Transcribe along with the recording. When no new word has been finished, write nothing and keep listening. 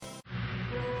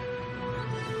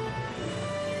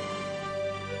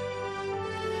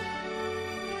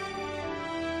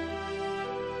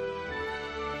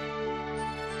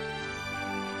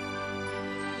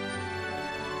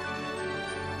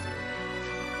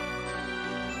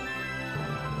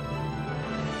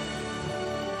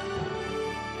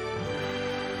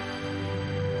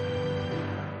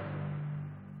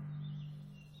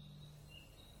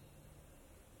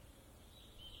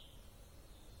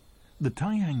The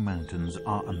Taihang Mountains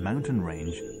are a mountain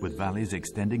range with valleys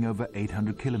extending over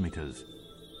 800 kilometers.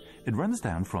 It runs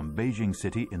down from Beijing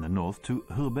City in the north to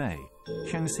Hebei,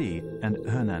 Shaanxi and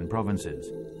Henan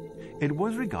provinces. It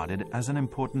was regarded as an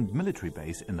important military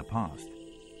base in the past.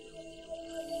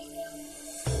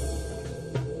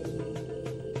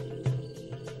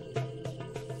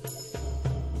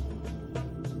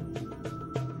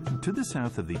 To the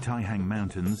south of the Taihang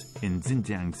Mountains, in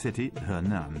Xinjiang City,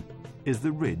 Henan, is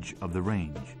the ridge of the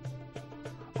range.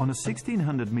 On a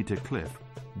 1,600-meter cliff,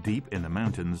 deep in the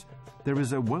mountains, there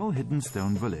is a well-hidden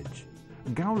stone village,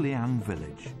 Gaoliang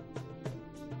Village.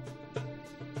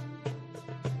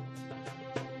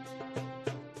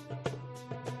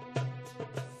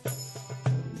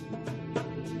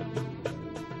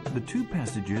 The two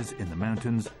passages in the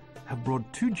mountains have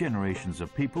brought two generations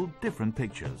of people different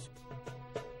pictures.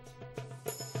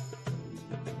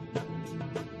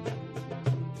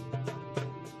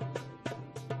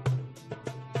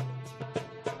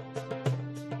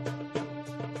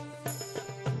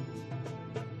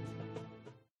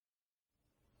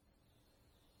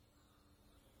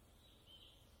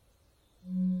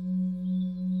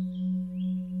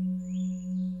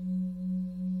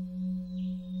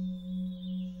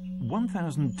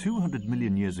 $1,200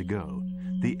 million years ago,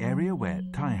 the area where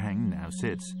Taihang now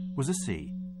sits was a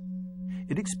sea.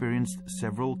 It experienced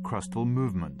several crustal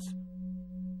movements.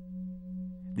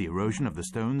 The erosion of the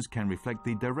stones can reflect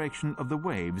the direction of the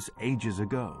waves ages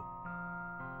ago.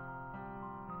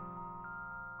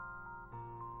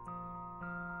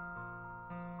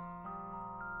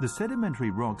 The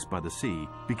sedimentary rocks by the sea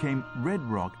became red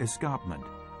rock escarpment.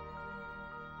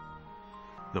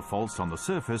 The faults on the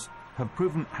surface have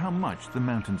proven how much the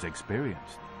mountains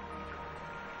experienced.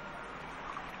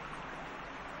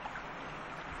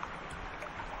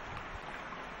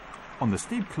 On the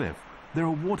steep cliff, there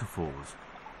are waterfalls,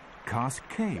 karst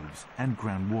caves and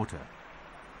groundwater.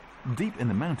 Deep in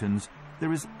the mountains,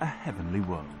 there is a heavenly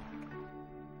world.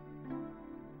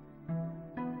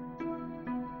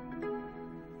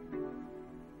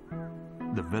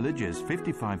 The village is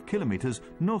 55 kilometers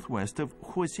northwest of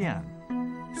Huixian,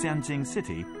 Xianjing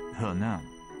City, Henan.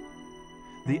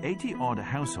 The 80-odd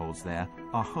households there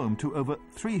are home to over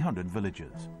 300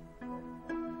 villagers.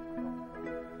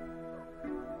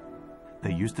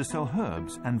 They used to sell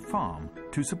herbs and farm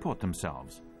to support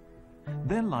themselves.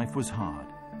 Their life was hard.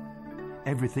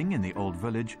 Everything in the old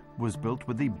village was built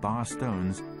with the bar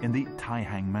stones in the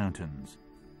Taihang Mountains.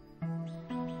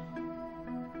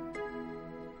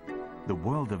 The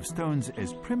world of stones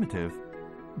is primitive,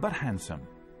 but handsome.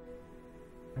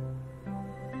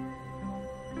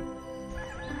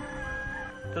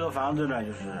 这个房子呢，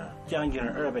就是将近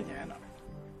200年了。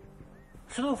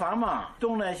石头房嘛，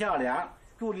冬暖夏凉，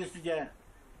住的时间，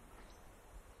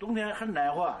冬天很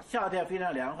暖和，夏天非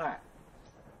常凉快。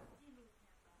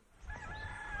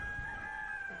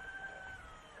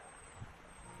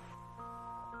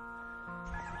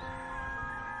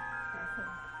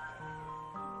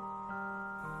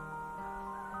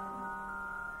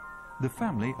The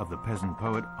family of the peasant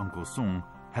poet Uncle Song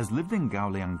has lived in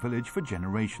Gaoliang village for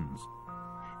generations.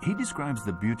 He describes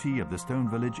the beauty of the stone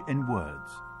village in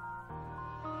words.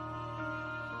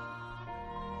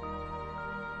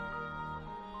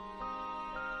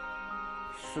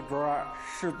 "石桌、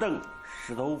石凳、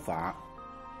石头房，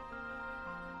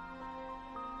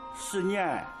石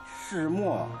念、石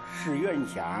磨、石院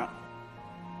墙，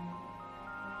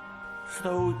石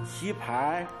头棋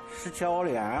盘、石桥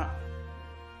梁，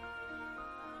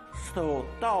石头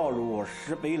道路、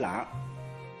石碑廊。"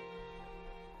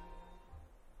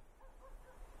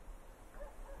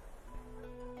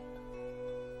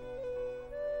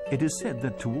 It is said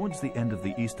that towards the end of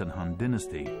the Eastern Han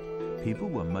Dynasty, people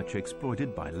were much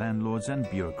exploited by landlords and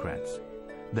bureaucrats.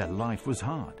 Their life was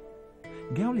hard.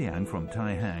 Gaoliang from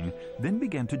Taihang then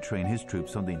began to train his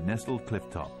troops on the nestled cliff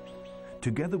top.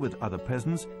 Together with other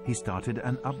peasants, he started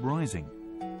an uprising.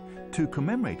 To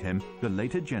commemorate him, the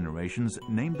later generations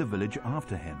named the village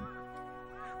after him.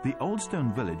 The old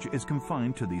stone village is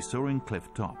confined to the soaring cliff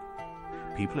top.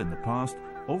 People in the past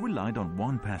all relied on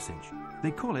one passage.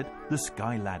 They call it the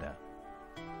Sky Ladder.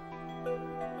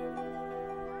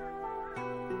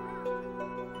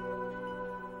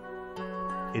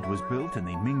 It was built in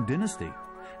the Ming Dynasty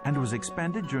and was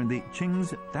expanded during the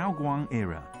Qing's Daoguang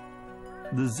era.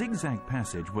 The zigzag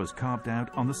passage was carved out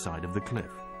on the side of the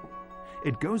cliff.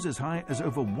 It goes as high as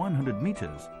over 100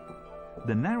 meters.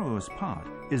 The narrowest part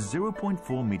is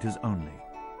 0.4 meters only.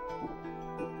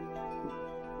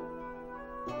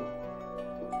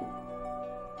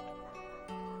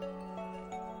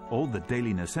 All the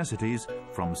daily necessities,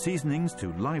 from seasonings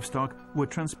to livestock, were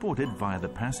transported via the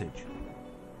passage.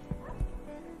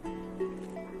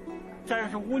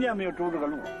 35年没有走这个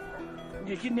路，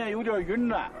你今天有点晕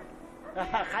了，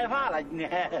害怕了今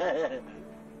天。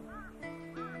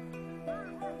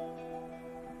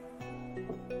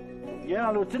沿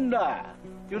岸路真的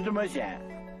就这么险。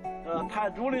抬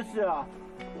猪的是啊，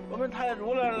我们抬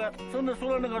猪了，绳子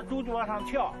锁了那个猪就往上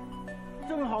跳，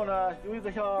正好呢有一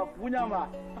个小姑娘嘛，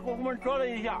她给我们抓了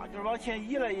一下，就是往前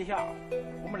移了一下，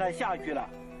我们才下去了。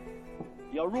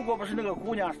如果不是那个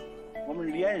姑娘，我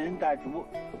们连人带猪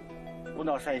都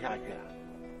到山下去了。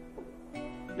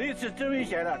那一次真危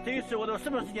险了，这一次我都什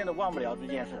么时间都忘不了这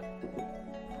件事。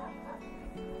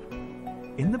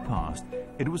 In the past,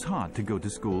 it was hard to go to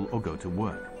school or go to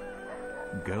work.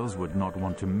 Girls would not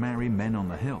want to marry men on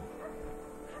the hill,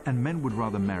 and men would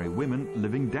rather marry women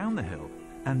living down the hill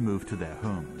and move to their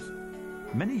homes.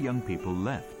 Many young people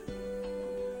left.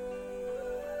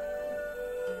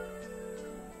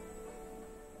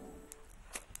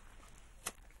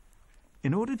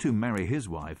 In order to marry his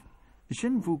wife,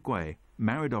 Shen Fugui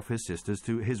married off his sisters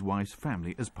to his wife's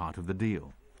family as part of the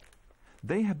deal.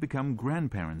 They have become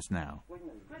grandparents now,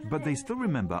 but they still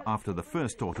remember after the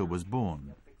first daughter was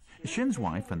born. Shen's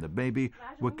wife and the baby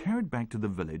were carried back to the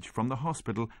village from the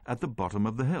hospital at the bottom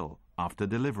of the hill after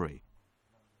delivery.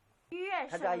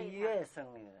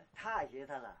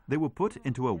 They were put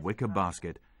into a wicker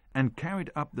basket and carried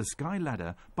up the sky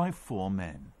ladder by 4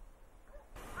 men.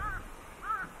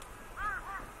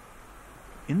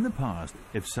 In the past,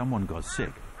 if someone got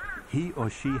sick, he or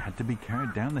she had to be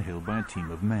carried down the hill by a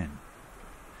team of men.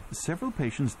 Several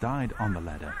patients died on the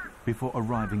ladder before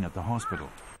arriving at the hospital.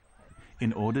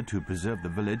 In order to preserve the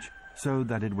village so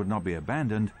that it would not be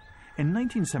abandoned, in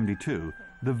 1972,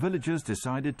 the villagers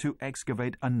decided to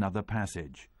excavate another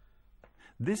passage.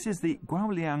 This is the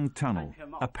Guoliang Tunnel,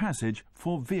 a passage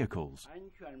for vehicles.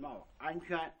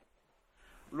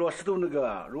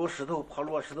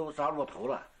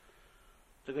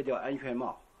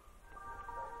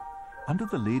 Under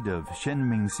the lead of Shen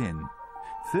Mingxin,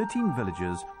 13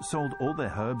 villagers sold all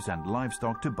their herbs and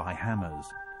livestock to buy hammers.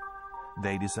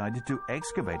 They decided to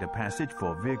excavate a passage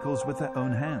for vehicles with their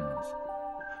own hands.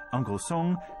 Uncle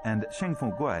Song and Sheng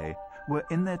Fugui were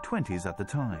in their 20s at the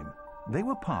time. They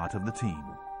were part of the team.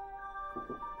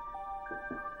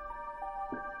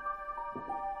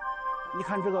 你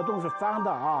看这个洞是方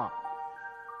的啊，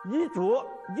一组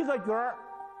一个圈儿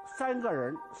，3个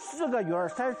人，4个圈儿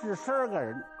，12个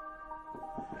人。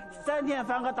3天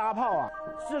放个大炮啊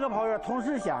，4个炮员同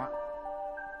时响，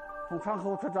从窗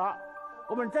口出闸，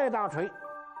我们再打锤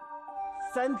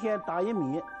，3天打1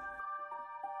米。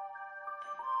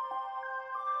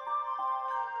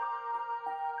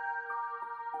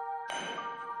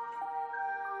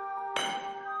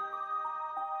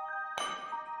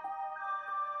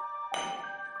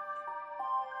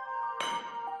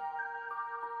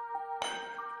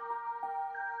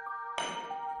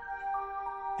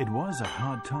It was a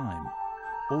hard time.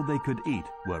 All they could eat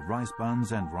were rice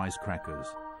buns and rice crackers,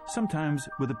 sometimes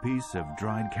with a piece of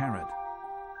dried carrot.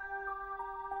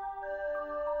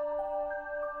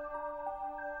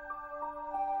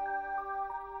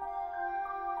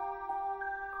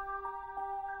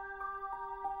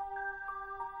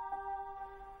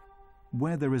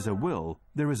 Where there is a will,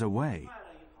 there is a way.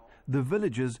 The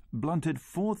villagers blunted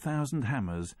 4,000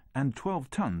 hammers and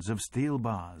 12 tons of steel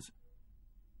bars.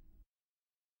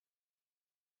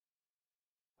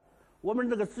 我们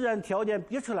这个自然条件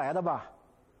逼出来的吧，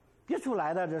逼出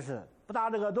来的这是不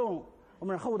打这个洞，我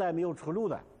们后代没有出路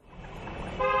的。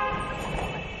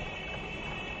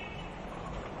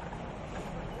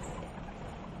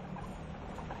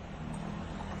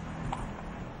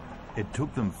It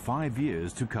took them 5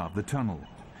 years to carve the tunnel,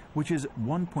 which is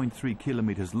 1.3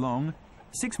 kilometers long,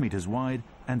 6 meters wide,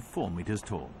 and 4 meters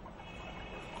tall.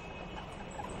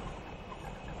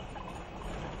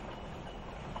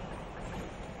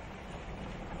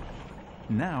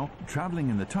 Now, traveling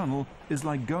in the tunnel is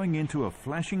like going into a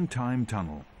flashing time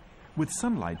tunnel, with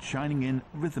sunlight shining in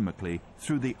rhythmically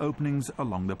through the openings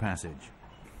along the passage.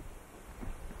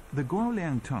 The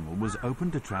Guoliang Tunnel was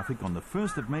opened to traffic on the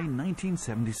 1st of May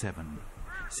 1977.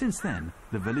 Since then,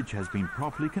 the village has been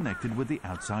properly connected with the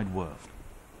outside world.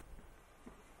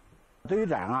 队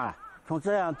长啊，从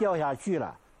这样掉下去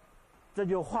了，这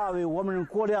就化为我们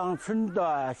郭梁村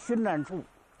的殉难处。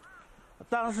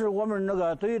当时我们那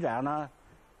个队长呢，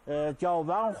叫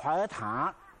王怀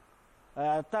堂，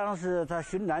当时他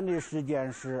殉难的时间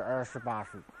是28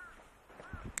岁。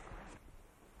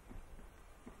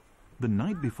The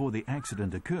night before the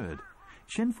accident occurred,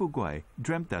 Shen Fugui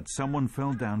dreamt that someone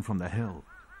fell down from the hill.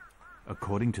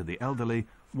 According to the elderly,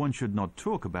 one should not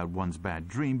talk about one's bad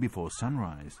dream before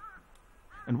sunrise.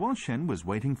 And while Shen was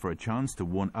waiting for a chance to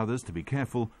warn others to be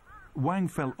careful, Wang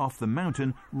fell off the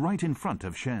mountain right in front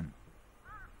of Shen.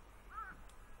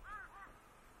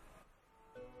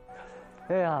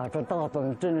 哎呀，这大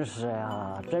东真是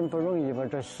呀，真不容易吧？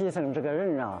这牺牲这个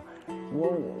人啊，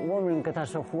我们给他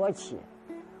是伙计，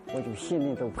我就心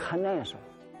里都可难受。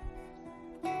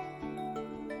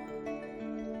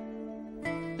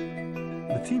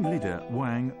 The team leader,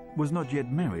 Wang, was not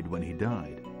yet married when he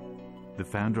died. The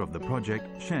founder of the project,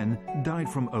 Shen, died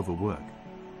from overwork.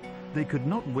 They could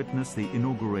not witness the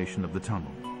inauguration of the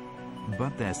tunnel,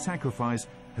 but their sacrifice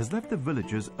has left the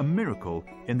villagers a miracle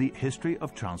in the history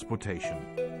of transportation.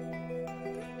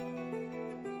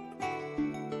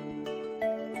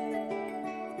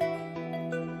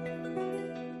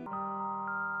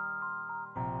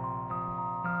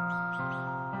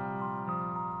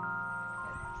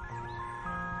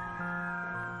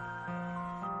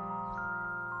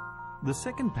 The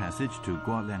second passage to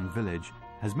Guoliang village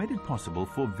has made it possible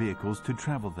for vehicles to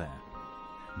travel there.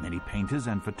 Many painters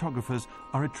and photographers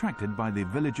are attracted by the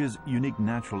village's unique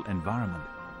natural environment.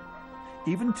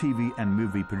 Even TV and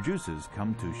movie producers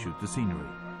come to shoot the scenery.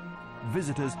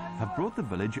 Visitors have brought the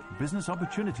village business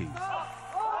opportunities.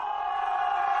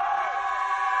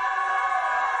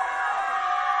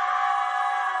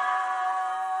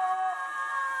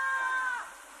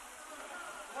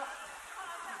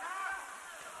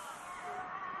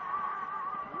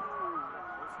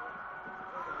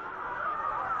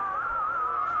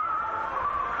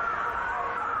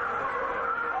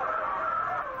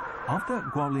 After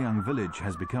Guoliang village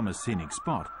has become a scenic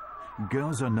spot,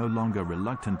 girls are no longer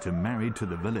reluctant to marry to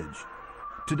the village.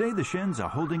 Today the Shens are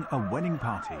holding a wedding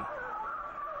party.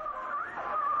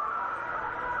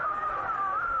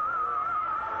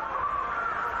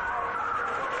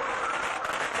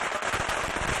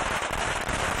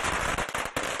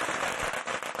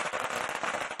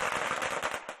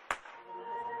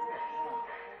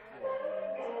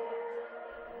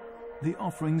 The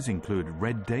offerings include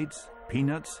red dates,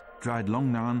 peanuts, dried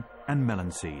long nan and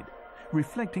melon seed,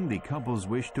 reflecting the couple's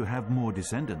wish to have more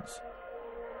descendants.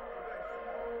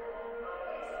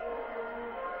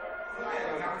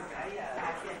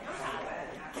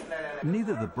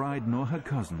 Neither the bride nor her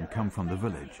cousin come from the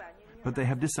village, but they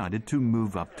have decided to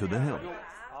move up to the hill.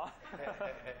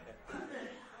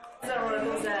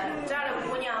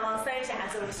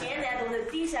 现在都是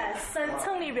底下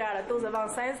城里边的都是往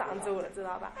山上走了，知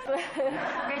道吧？对，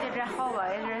感觉这好吧，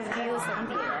也是旅游胜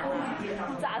地。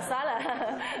咋说了？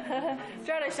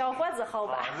这儿的小伙子好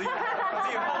吧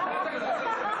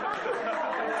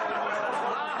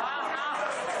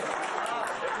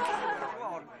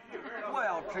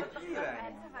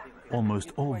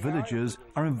？Almost all villagers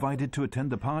are invited to attend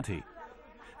the party.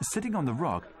 Sitting on the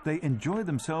rock, they enjoy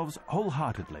themselves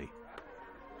wholeheartedly.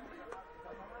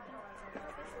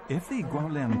 If the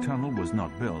Guoliang tunnel was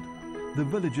not built, the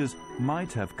villagers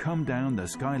might have come down the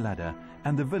sky ladder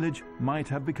and the village might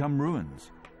have become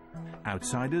ruins.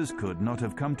 Outsiders could not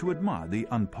have come to admire the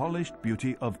unpolished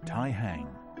beauty of Tai Hang.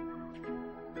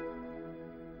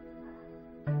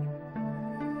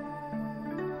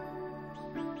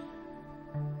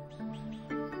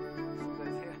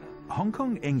 Hong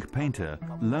Kong ink painter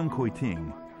Leung Koi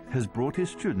Ting has brought his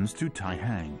students to Tai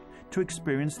Hang to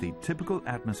experience the typical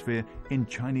atmosphere in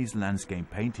Chinese landscape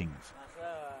paintings.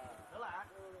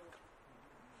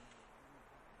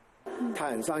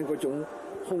 太行山嗰種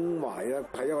胸懷咧，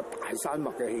係一個大山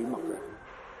脈嘅起脈嘅。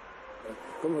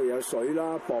咁佢有水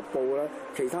啦、瀑布啦，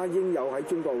其他應有喺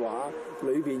中國畫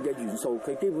裏邊嘅元素，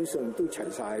佢基本上都齊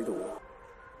晒喺度。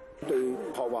對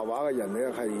學畫畫嘅人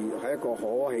咧，係一個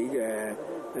可喜嘅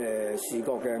視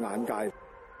覺嘅眼界。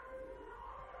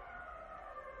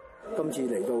 今次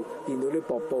嚟到見到啲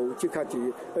瀑布，即刻住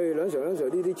梁 Sir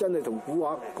呢啲真係同古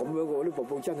畫咁樣喎，啲瀑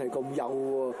布真係咁幼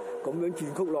喎，咁樣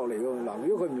轉曲落嚟喎。嗱，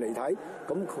如果佢唔嚟睇，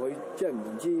咁佢即係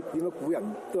唔知點解古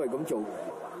人都係咁做。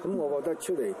咁我覺得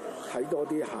出嚟睇多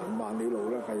啲行萬里路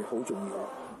咧係好重要。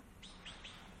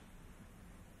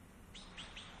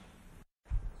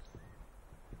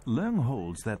Leung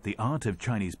holds that the art of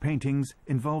Chinese paintings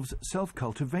involves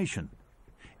self-cultivation.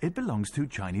 It belongs to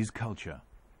Chinese culture.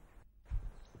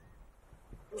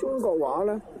 中國畫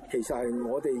咧，其實係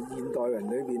我哋現代人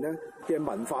裏邊咧嘅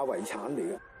文化遺產嚟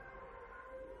嘅。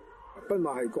不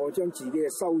墨係個將自己嘅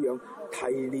修養提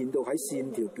煉到喺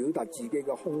線條表達自己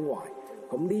嘅胸懷。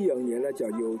咁呢樣嘢咧就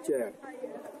要即係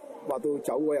畫到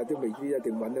走嗰日都未必一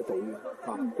定揾得到嘅。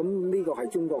咁呢個係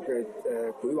中國嘅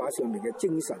繪畫上面嘅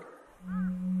精神。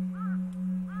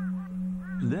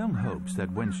Leung hopes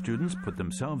that when students put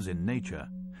themselves in nature,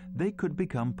 they could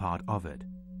become part of it.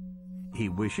 He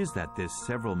wishes that this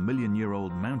several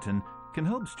million-year-old mountain can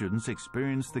help students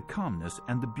experience the calmness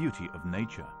and the beauty of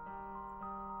nature.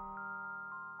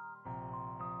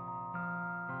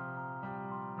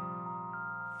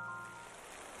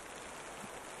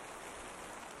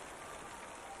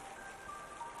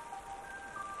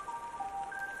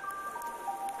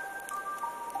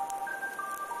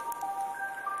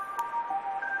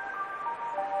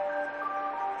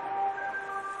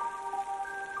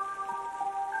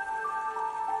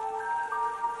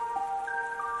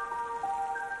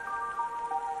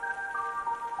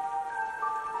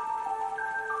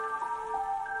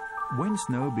 When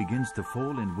snow begins to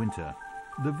fall in winter,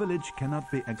 the village cannot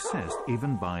be accessed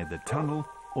even by the tunnel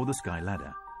or the sky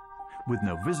ladder. With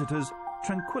no visitors,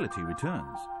 tranquility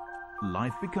returns.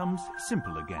 Life becomes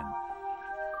simple again.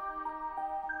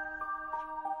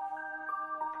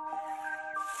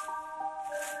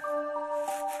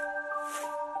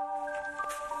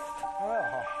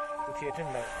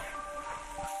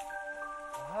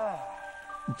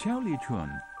 Chao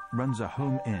Lichun runs a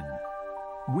home inn.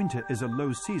 Winter is a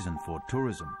low season for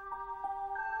tourism.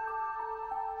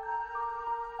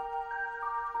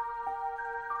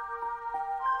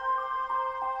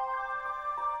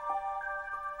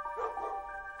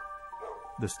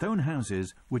 The stone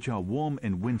houses, which are warm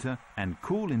in winter and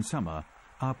cool in summer,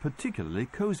 are particularly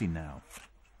cozy now.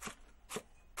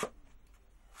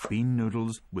 Bean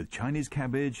noodles with Chinese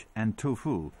cabbage and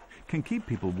tofu can keep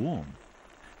people warm.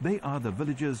 They are the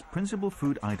village's principal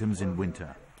food items in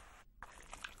winter.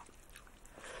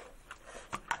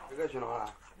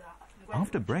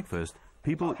 After breakfast,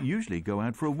 people usually go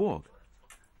out for a walk.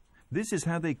 This is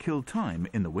how they kill time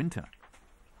in the winter.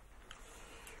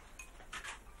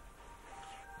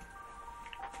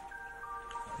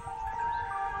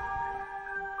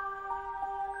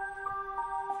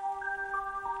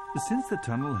 Since the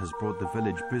tunnel has brought the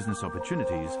village business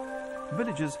opportunities,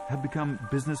 villagers have become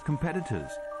business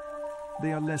competitors.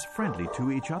 They are less friendly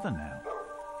to each other now.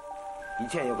 以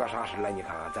前有个啥事来，你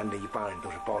看看，咱这一帮人都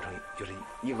是包成就是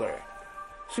一个人。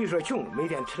虽说穷，每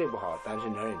天吃的不好，但是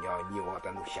那人家你我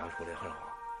咱都相处的很好。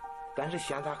但是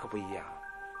现在可不一样，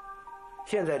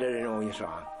现在的人我跟你说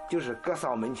啊，就是各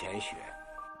扫门前雪。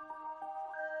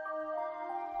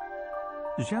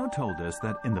 Zhao told us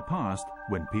that in the past,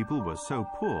 when people were so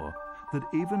poor that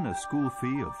even a school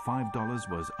fee of $5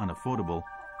 was unaffordable,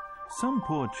 some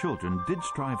poor children did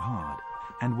strive hard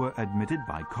and were admitted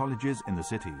by colleges in the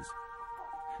cities.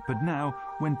 But now,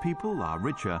 when people are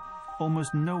richer,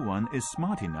 almost no one is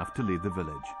smart enough to leave the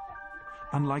village.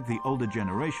 Unlike the older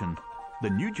generation, the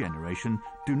new generation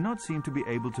do not seem to be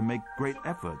able to make great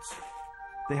efforts.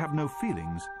 They have no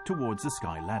feelings towards the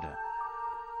sky ladder.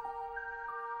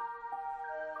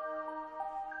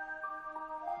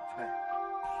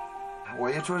 我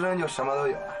一出生就什么都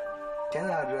有了。现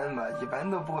在的人吧，一般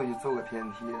都不会去坐个电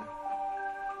梯，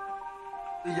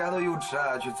回家都有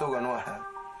车去走个暖。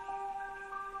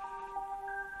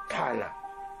看了，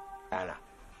看了，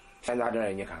现在这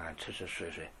人你看看，吃吃睡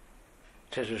睡，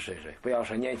吃吃睡睡。不要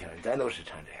说年轻人，咱都是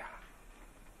成这样。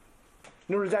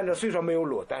那时候咱这虽说没有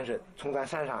路，但是从咱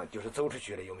山上就是走出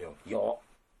去了，有没有？有。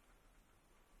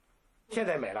现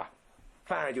在没了，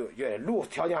反而就觉得路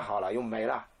条件好了，又没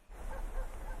了。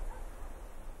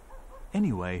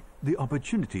 Anyway, the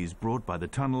opportunities brought by the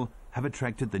tunnel have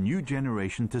attracted the new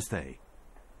generation to stay.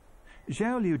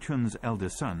 Zhao Liuchun's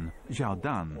eldest son, Zhao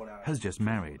Dan, has just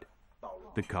married.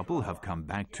 The couple have come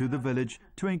back to the village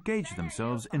to engage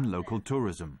themselves in local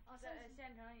tourism.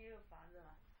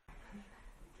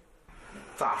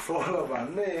 咋说了吧，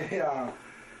那样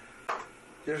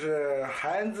就是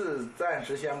孩子暂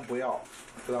时先不要，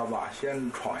知道吧？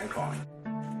先闯一闯。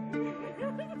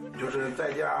 就是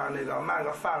在家那个卖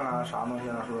个饭啦，啥东西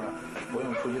啦，是不是？不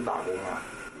用出去打工了。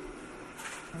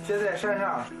先在山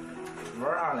上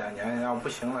玩上2年，要不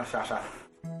行了下山。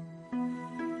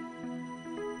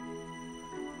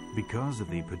 Because of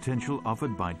the potential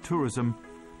offered by tourism,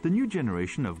 the new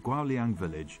generation of Guoliang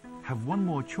village have one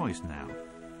more choice now.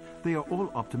 They are all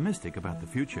optimistic about the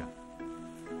future.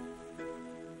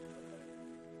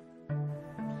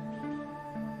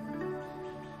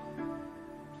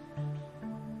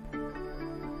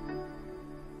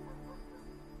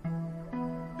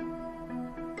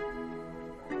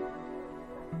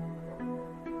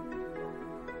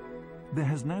 There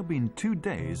has now been 2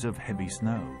 days of heavy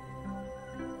snow.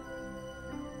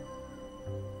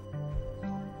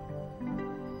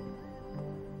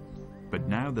 But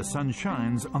now the sun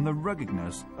shines on the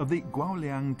ruggedness of the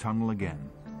Guoliang Tunnel again.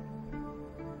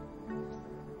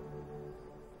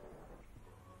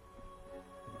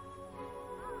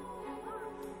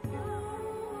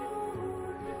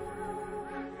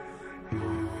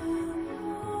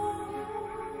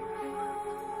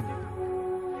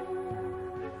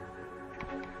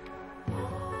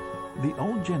 The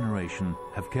old generation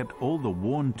have kept all the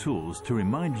worn tools to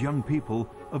remind young people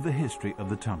of the history of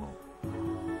the tunnel,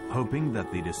 hoping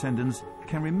that the descendants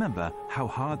can remember how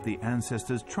hard the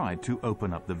ancestors tried to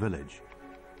open up the village.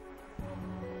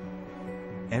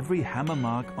 Every hammer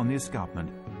mark on the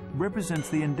escarpment represents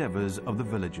the endeavors of the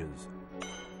villagers.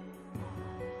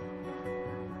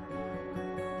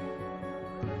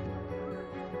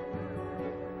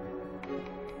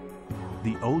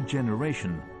 The old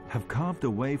generation have carved a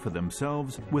way for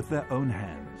themselves with their own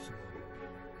hands.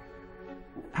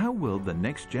 How will the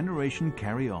next generation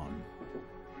carry on?